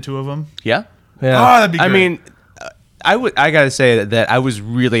interviewing the two of them? Yeah. Yeah. Oh, that'd be great. I mean, I gotta say that I was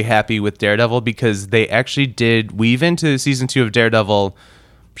really happy with Daredevil because they actually did weave into season 2 of Daredevil.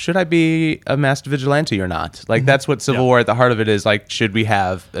 Should I be a masked vigilante or not? Like that's what Civil Yeah. War at the heart of it is. Like, should we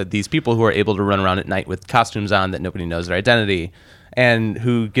have these people who are able to run around at night with costumes on that nobody knows their identity, and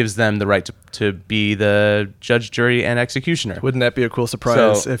who gives them the right to be the judge, jury, and executioner? Wouldn't that be a cool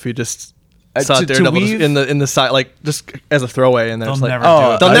surprise So, if you just saw to Daredevil just weave- in the side, like just as a throwaway, and They'll there's like, never do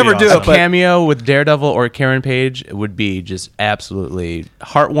it. they'll That'd never be do awesome. it. But Cameo with Daredevil or Karen Page would be just absolutely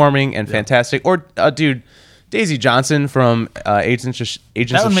heartwarming and fantastic. Or dude, Daisy Johnson from Agents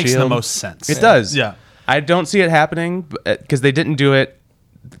that of one makes the S.H.I.E.L.D.. most sense. It does. Yeah. I don't see it happening because they didn't do it.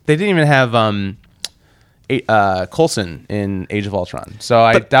 They didn't even have Coulson in Age of Ultron, so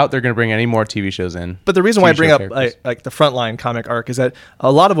I doubt they're going to bring any more TV shows in. But the reason why I TV bring show up characters. like the Frontline comic arc is that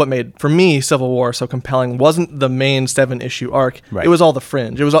a lot of what made for me Civil War so compelling wasn't the main 7-issue arc. Right. It was all the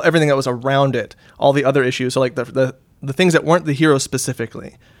fringe. It was everything that was around it, all the other issues. So like the things that weren't the heroes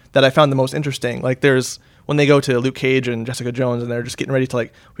specifically that I found the most interesting. Like there's when they go to Luke Cage and Jessica Jones and they're just getting ready to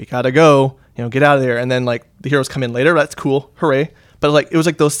like, we gotta go, get out of there, and then like the heroes come in later. That's cool, hooray! But like it was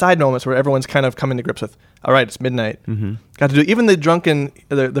like those side moments where everyone's kind of coming to grips with, all right, it's midnight. Got to do even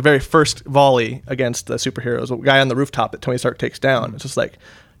the very first volley against the superheroes, the guy on the rooftop that Tony Stark takes down. It's just like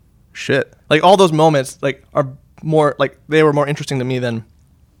shit. Like all those moments like are more like they were more interesting to me than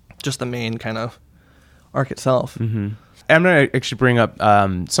just the main kind of arc itself. I'm going to actually bring up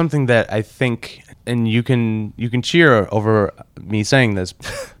something that I think, and you can cheer over me saying this.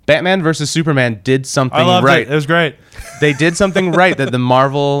 Batman versus Superman did something I loved right. it. It was great. They did something right that the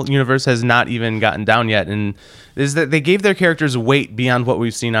Marvel universe has not even gotten down yet, and is that they gave their characters weight beyond what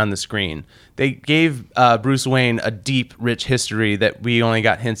we've seen on the screen. They gave Bruce Wayne a deep, rich history that we only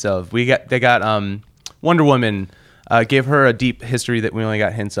got hints of. They got Wonder Woman. Gave her a deep history that we only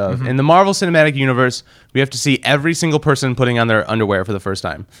got hints of. In the Marvel Cinematic Universe, we have to see every single person putting on their underwear for the first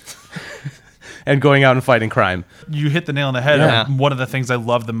time. and going out and fighting crime. You hit the nail on the head. Yeah. One of the things I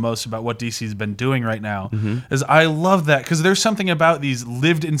love the most about what DC's been doing right now is I love that because there's something about these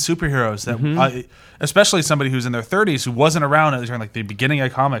lived-in superheroes that, especially somebody who's in their 30s who wasn't around during like the beginning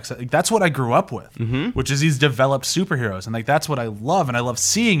of comics. Like, that's what I grew up with, which is these developed superheroes, and like that's what I love, and I love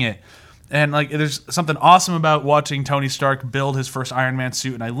seeing it. And like, there's something awesome about watching Tony Stark build his first Iron Man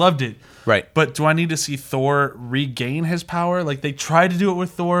suit, and I loved it. Right. But do I need to see Thor regain his power? Like, they tried to do it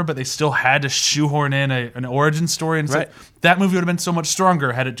with Thor, but they still had to shoehorn in an origin story. And Right. so that movie would have been so much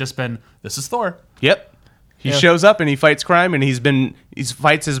stronger had it just been, this is Thor. Yep. He shows up and he fights crime, and he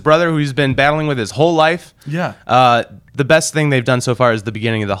fights his brother who he's been battling with his whole life. Yeah. The best thing they've done so far is the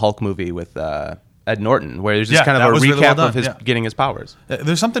beginning of the Hulk movie with Ed Norton, where there's just kind of that a was recap really well done, of his yeah. getting his powers.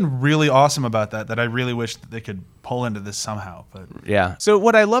 There's something really awesome about that I really wish that they could pull into this somehow. But Yeah. So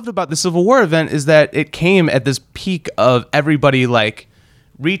what I loved about the Civil War event is that it came at this peak of everybody like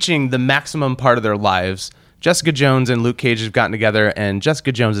reaching the maximum part of their lives. Jessica Jones and Luke Cage have gotten together, and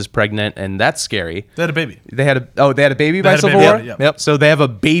Jessica Jones is pregnant, and that's scary. they had a baby. They had a baby by had a Civil baby, War. yeah. Yep. So they have a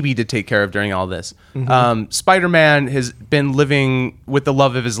baby to take care of during all this. Spider-Man has been living with the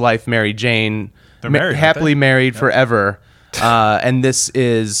love of his life, Mary Jane, They're married, aren't happily they? married forever. And this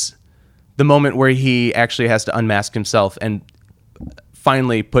is the moment where he actually has to unmask himself and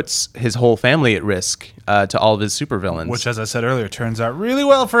finally puts his whole family at risk to all of his supervillains. Which, as I said earlier, turns out really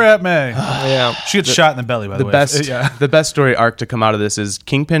well for Aunt May. Yeah. She gets shot in the belly, by the way. The best story arc to come out of this is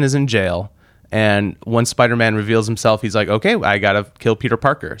Kingpin is in jail, and once Spider-Man reveals himself, he's like, okay, I gotta kill Peter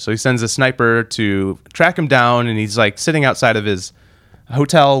Parker. So he sends a sniper to track him down, and he's like sitting outside of his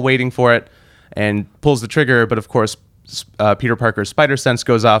hotel waiting for it, and pulls the trigger. But of course, Peter Parker's spider sense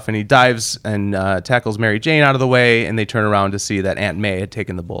goes off, and he dives and tackles Mary Jane out of the way, and they turn around to see that Aunt May had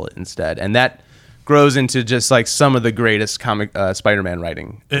taken the bullet instead, and that grows into just like some of the greatest comic Spider-Man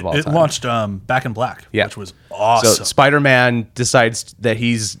writing of all It time. launched Back in Black, Yeah. which was awesome. So Spider-Man decides that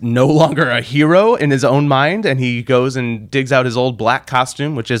he's no longer a hero in his own mind, and he goes and digs out his old black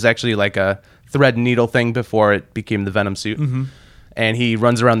costume, which is actually like a thread and needle thing before it became the Venom suit. And he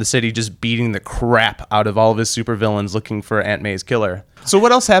runs around the city just beating the crap out of all of his supervillains looking for Aunt May's killer. So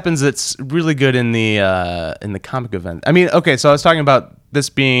what else happens that's really good in the comic event? I mean, okay, so I was talking about this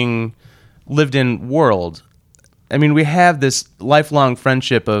being lived in world. I mean, we have this lifelong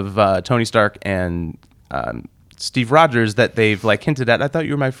friendship of Tony Stark and Steve Rogers that they've like hinted at. I thought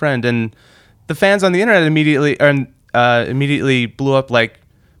you were my friend, and the fans on the internet immediately blew up like,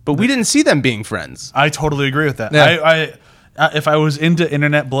 but we didn't see them being friends. I totally agree with that. Yeah. If I was into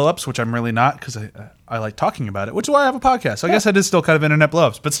internet blowups, which I'm really not because I like talking about it, which is why I have a podcast. So I guess I did still kind of internet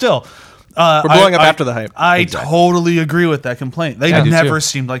blowups, but still. We're blowing up after the hype. I totally agree with that complaint. They I do never too.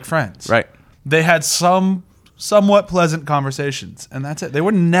 seemed like friends. Right. They had somewhat pleasant conversations, and that's it. They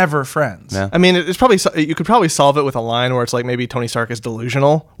were never friends. Yeah. I mean, it's probably you could probably solve it with a line where it's like maybe Tony Stark is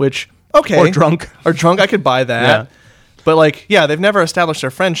delusional, which okay, Or drunk. I could buy that. Yeah. But like, yeah, they've never established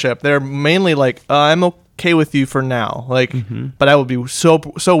their friendship. They're mainly like, I'm okay with you for now, like, but I would be so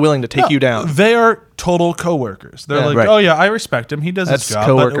willing to take you down. They are total coworkers. They're Yeah. like, Right. oh yeah, I respect him. He does That's his job.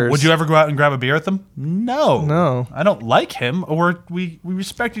 coworkers. But would you ever go out and grab a beer with them? No. No. I don't like him, or we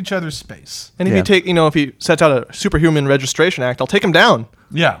respect each other's space. And if Yeah. you take, if he sets out a superhuman registration act, I'll take him down.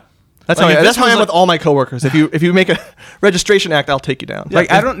 Yeah. That's Like, if how this I was am like- with all my coworkers. If you make a registration act, I'll take you down.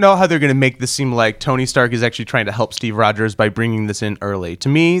 Like, I don't know how they're going to make this seem like Tony Stark is actually trying to help Steve Rogers by bringing this in early. To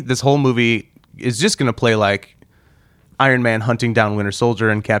me, this whole movie is just going to play like Iron Man hunting down Winter Soldier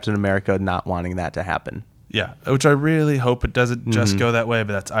and Captain America not wanting that to happen. Yeah, which I really hope it doesn't just go that way,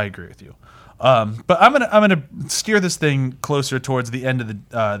 but I agree with you. But I'm gonna steer this thing closer towards the end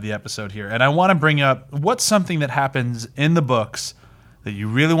of the episode here, and I want to bring up what's something that happens in the books that you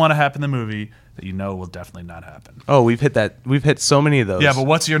really want to happen in the movie that you know will definitely not happen. Oh, we've hit that. We've hit so many of those. Yeah, but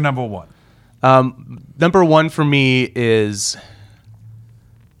what's your number one? Number one for me is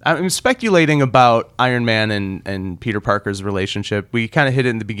I'm speculating about Iron Man and Peter Parker's relationship. We kind of hit it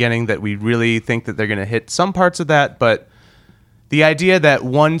in the beginning that we really think that they're going to hit some parts of that, but the idea that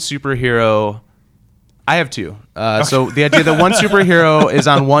one superhero, I have two. So the idea that one superhero is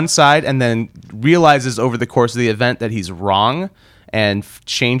on one side and then realizes over the course of the event that he's wrong and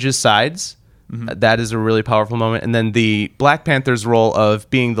changes sides. That is a really powerful moment. And then the Black Panther's role of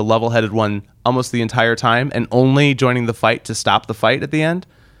being the level-headed one almost the entire time and only joining the fight to stop the fight at the end.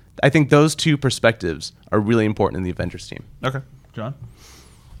 I think those two perspectives are really important in the Avengers team. Okay, John.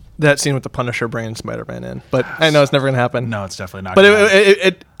 That scene with the Punisher bringing Spider-Man in, but I know it's never gonna happen. No, it's definitely not. But gonna happen.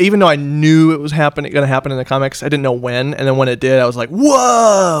 it even though I knew it was going to happen in the comics, I didn't know when. And then when it did, I was like,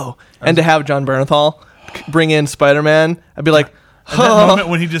 whoa! And to have John Bernthal bring in Spider-Man, I'd be like, And that moment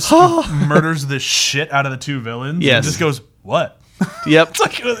when he just murders the shit out of the two villains. Yes. And just goes, what? Yep. It's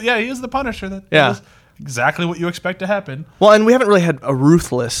like, yeah, he is the Punisher. That Yeah. is exactly what you expect to happen. Well, and we haven't really had a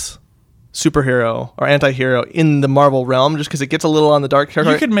ruthless superhero or anti-hero in the Marvel realm, just because it gets a little on the dark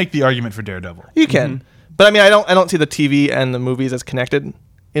territory. You could make the argument for Daredevil. You can, but I mean, I don't see the TV and the movies as connected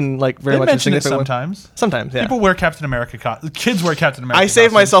in like very They much. mention it significant way. sometimes. Sometimes, yeah. People wear Captain America. Kids wear Captain America. I save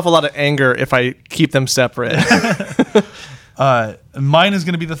costumes. myself a lot of anger if I keep them separate. Mine is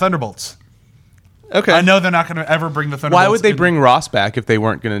going to be the Thunderbolts. Okay. I know they're not going to ever bring the Thunderbolts. Why would they in. bring Ross back if they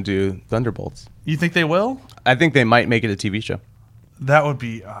weren't going to do Thunderbolts? You think they will? I think they might make it a TV show. That would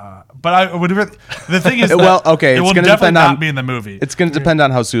be. But I would. The thing is, Well, that okay, it it's will gonna definitely depend not on- be in the movie. It's going to depend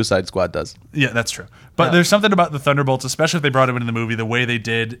on how Suicide Squad does. Yeah, that's true. But there's something about the Thunderbolts, especially if they brought him into the movie the way they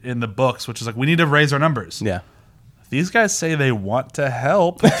did in the books, which is like, we need to raise our numbers. Yeah. These guys say they want to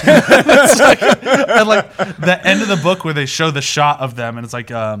help. It's like, and like the end of the book where they show the shot of them, and it's like,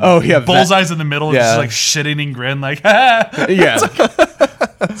 Bullseye's in the middle, Yeah. just like shitting and grin, like, ha. Yeah.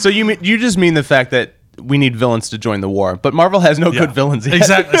 So you just mean the fact that we need villains to join the war, but Marvel has no good villains yet.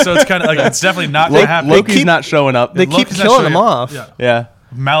 Exactly. So it's kind of like, it's definitely not going to happen. Loki's not showing up. they keep Loki's not killing showing them up. off. Yeah. Yeah.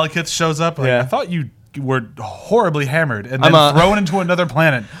 Malekith shows up. Like, Yeah. I thought you were horribly hammered and then I'm a- thrown into another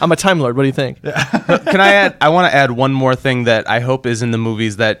planet. I'm a Time Lord. What do you think? Can I add? I want to add one more thing that I hope is in the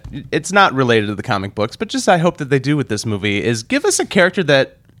movies that it's not related to the comic books, but just I hope that they do with this movie is give us a character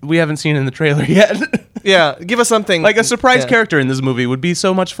that we haven't seen in the trailer yet. Yeah, give us something Like a surprise yeah. character in this movie would be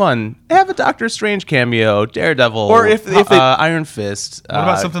so much fun. Have a Doctor Strange cameo, Daredevil, Or if they- Iron Fist. What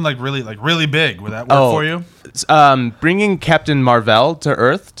about something like really big? Would that work for you? Bringing Captain Marvel to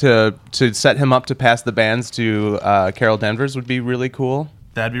Earth to set him up to pass the bands to Carol Danvers would be really cool.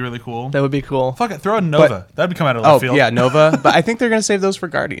 That'd be really cool. That would be cool. Fuck it, throw in Nova. That'd come out of left Oh field. yeah, Nova. But I think they're gonna save those for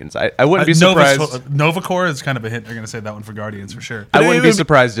Guardians. I wouldn't be surprised. Nova Corps is kind of a hint. They're going to save that one for Guardians for sure. I wouldn't be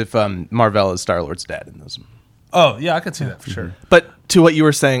surprised if Marvel is Star-Lord's dad in those. Oh yeah, I could see that for sure. But to what you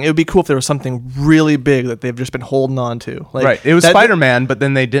were saying, it would be cool if there was something really big that they've just been holding on to. Like, Right. It was that- Spider-Man, but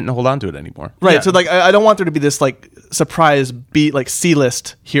then they didn't hold on to it anymore. Right. Yeah. So like, I don't want there to be this like surprise beat like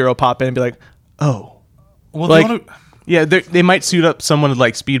C-list hero pop in and be like, oh, Well, Like- they wanna, Yeah, they might suit up someone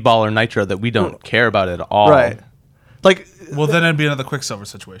like Speedball or Nitro that we don't care about at all. right. Like well, then it'd be another Quicksilver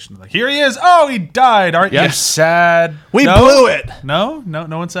situation. Like, here he is. Oh, he died. Aren't you Yes. sad? we No? blew it. No,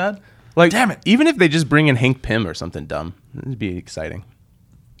 no one's sad. Like, Damn it. Even if they just bring in Hank Pym or something dumb, it'd be exciting.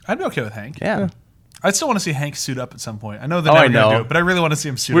 I'd be okay with Hank. Yeah. I'd still want to see Hank suit up at some point. I know they're Oh, never I going to know. do it, but I really want to see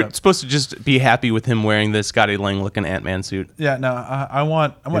him suit We're up. supposed to just be happy with him wearing the Scotty Lang looking Ant-Man suit. Yeah, no, I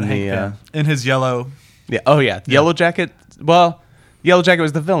want In Hank the, Pym in his yellow. Yeah. Oh yeah. Yellow Jacket. Well, Yellow Jacket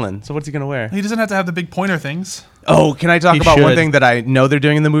was the villain. So what's he gonna wear? He doesn't have to have the big pointer things. Oh, can I talk He about one should. thing that I know they're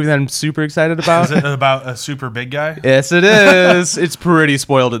doing in the movie that I'm super excited about? Is it about a super big guy? Yes, it is. It's pretty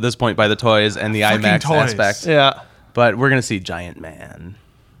spoiled at this point by the toys and the Fucking IMAX toys. aspect. Yeah. But we're gonna see Giant Man.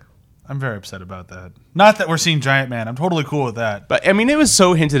 I'm very upset about that. Not that we're seeing Giant Man. I'm totally cool with that. But I mean, it was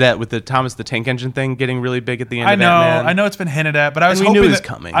so hinted at with the Thomas the Tank Engine thing getting really big at the end. I of know, Ant-Man. I know it's been hinted at, but I was we hoping knew it was that-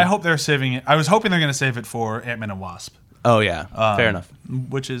 coming. I hope they're saving it. I was hoping they're going to save it for Ant-Man and Wasp. Oh yeah, fair enough.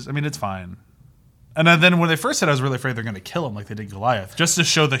 Which is, I mean, it's fine. And then when they first said, I was really afraid they're going to kill him like they did Goliath, just to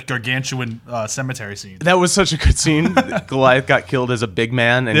show the gargantuan cemetery scene. That was such a good scene. Goliath got killed as a big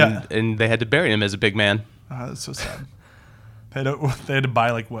man, and Yeah. and they had to bury him as a big man. That's so sad. They had to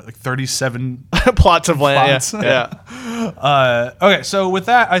buy like 37 Plots of land. Plots. Yeah. Yeah. Okay, so with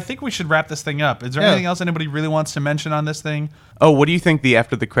that, I think we should wrap this thing up. Is there Yeah. anything else anybody really wants to mention on this thing? Oh, what do you think the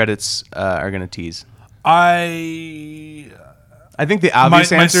after the credits are going to tease? I I think the my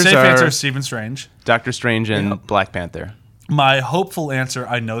obvious answers safe are answer is Stephen Strange. Doctor Strange and Black Panther. My hopeful answer,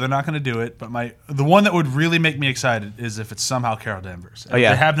 I know they're not going to do it, but the one that would really make me excited is if it's somehow Carol Danvers. Oh,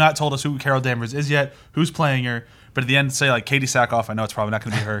 yeah. They have not told us who Carol Danvers is yet, who's playing her, but at the end say like Katie Sackhoff, I know it's probably not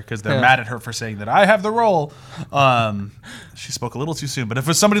going to be her because they're Yeah. mad at her for saying that I have the role. She spoke a little too soon, but if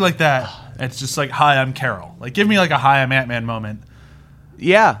it's somebody like that, it's just like, hi, I'm Carol. Like, give me like a hi, I'm Ant-Man moment.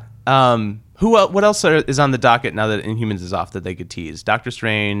 Yeah. What else is on the docket now that Inhumans is off that they could tease? Doctor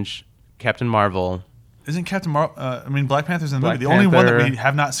Strange, Captain Marvel. Isn't Captain Black Panther's in the Black movie. The only one that Panther. we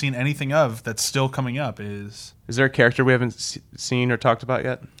have not seen anything of that's still coming up is... Is there a character we haven't seen or talked about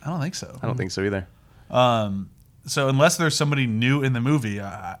yet? I don't think so. I don't think so either. So unless there's somebody new in the movie,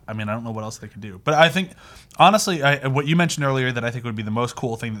 I don't know what else they could do. But I think, honestly, what you mentioned earlier that I think would be the most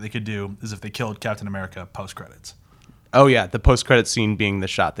cool thing that they could do is if they killed Captain America post-credits. Oh yeah, the post-credit scene being the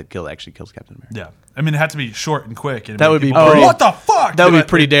shot that actually kills Captain America. Yeah. I mean, it had to be short and quick. And That would be people go, pretty- what the fuck? That would be But-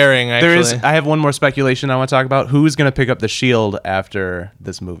 pretty daring, actually. There is. I have one more speculation I want to talk about. Who's going to pick up the shield after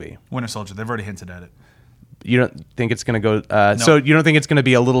this movie? Winter Soldier. They've already hinted at it. You don't think it's going to go? So you don't think it's going to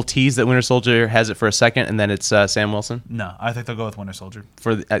be a little tease that Winter Soldier has it for a second, and then it's Sam Wilson? No, I think they'll go with Winter Soldier.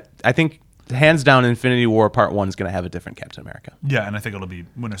 I think hands down, Infinity War Part 1 is going to have a different Captain America. Yeah, and I think it'll be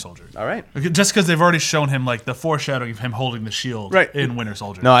Winter Soldier. All right. Just because they've already shown him like the foreshadowing of him holding the shield in Winter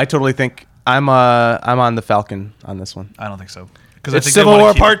Soldier. No, I totally think I'm on the Falcon on this one. I don't think so. Because it's Civil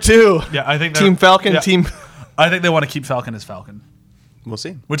War Part 2. Yeah, I think Team Falcon, Team... I think they want to keep Falcon as Falcon. We'll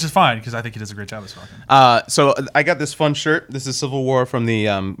see. Which is fine, because I think he does a great job as Falcon. So I got this fun shirt. This is Civil War from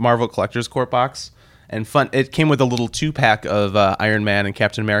the Marvel Collector's Court box. And fun. It came with a little 2-pack of Iron Man and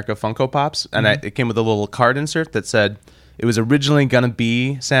Captain America Funko Pops. And it came with a little card insert that said it was originally going to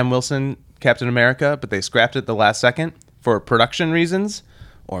be Sam Wilson, Captain America, but they scrapped it the last second for production reasons.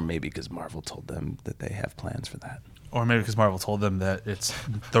 Or maybe because Marvel told them that they have plans for that. Or maybe because Marvel told them that it's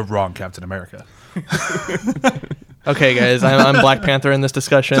the wrong Captain America. Okay, guys, I'm Black Panther in this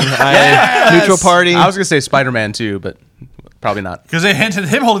discussion. Neutral party. I was going to say Spider-Man too, but probably not. Because they hinted at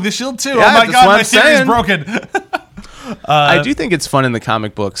him holding the shield too. Yeah, oh my God, my theory is saying. broken. I do think it's fun in the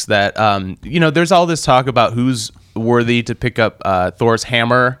comic books that, there's all this talk about who's worthy to pick up Thor's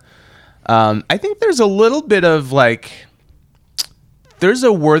hammer. I think there's a little bit of there's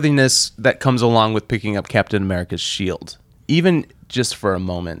a worthiness that comes along with picking up Captain America's shield, even just for a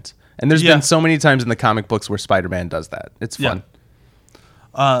moment. And there's been so many times in the comic books where Spider-Man does that. It's fun.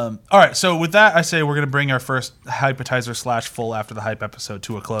 All right, so with that, I say we're going to bring our first Hypetizer / full After the Hype episode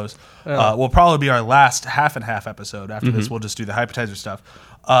to a close. Will probably be our last half and half episode. After this, we'll just do the Hypetizer stuff.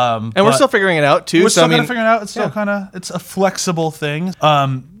 And we're still figuring it out, too. We're still going to figure it out. It's still it's a flexible thing.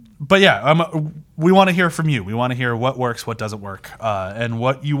 But yeah, we want to hear from you. We want to hear what works, what doesn't work, and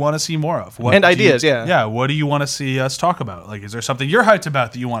what you want to see more of. And ideas, Yeah, what do you want to see us talk about? Like, is there something you're hyped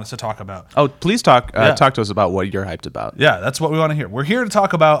about that you want us to talk about? Oh, please talk to us about what you're hyped about. Yeah, that's what we want to hear. We're here to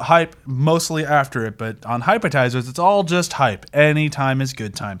talk about hype mostly after it, but on Hypetizers, it's all just hype. Any time is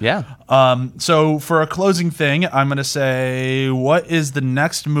good time. Yeah. So for a closing thing, I'm going to say, what is the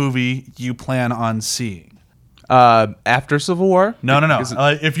next movie you plan on seeing? After Civil War? No.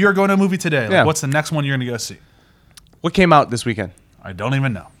 If you're going to a movie today, what's the next one you're going to go see? What came out this weekend? I don't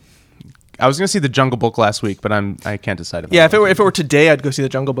even know. I was going to see The Jungle Book last week, but I can't decide about it. Yeah, if it were today, I'd go see The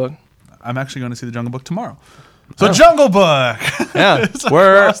Jungle Book. I'm actually going to see The Jungle Book tomorrow. The Jungle Book! Yeah. It's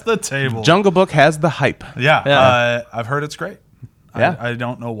across the table. Jungle Book has the hype. Yeah. I've heard it's great. Yeah. I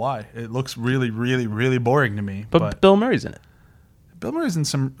don't know why. It looks really, really, really boring to me. But Bill Murray's in it. Bill Murray's in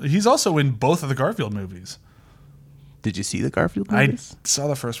some... He's also in both of the Garfield movies. Did you see the Garfield movies? I saw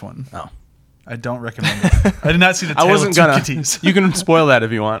the first one. Oh. I don't recommend it. I did not see the Tale I wasn't of Two gonna. Kitties. You can spoil that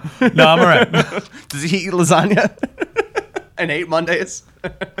if you want. No, I'm all right. Does he eat lasagna? And ate Mondays?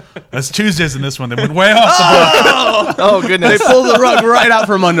 That's Tuesdays in this one. They went way off the book. Oh, goodness. They pulled the rug right out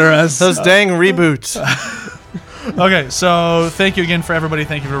from under us. Those dang reboots. Okay, so thank you again for everybody.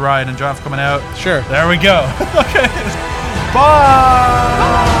 Thank you for Ryan and John for coming out. Sure. There we go. Okay.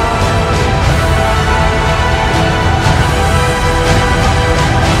 Bye.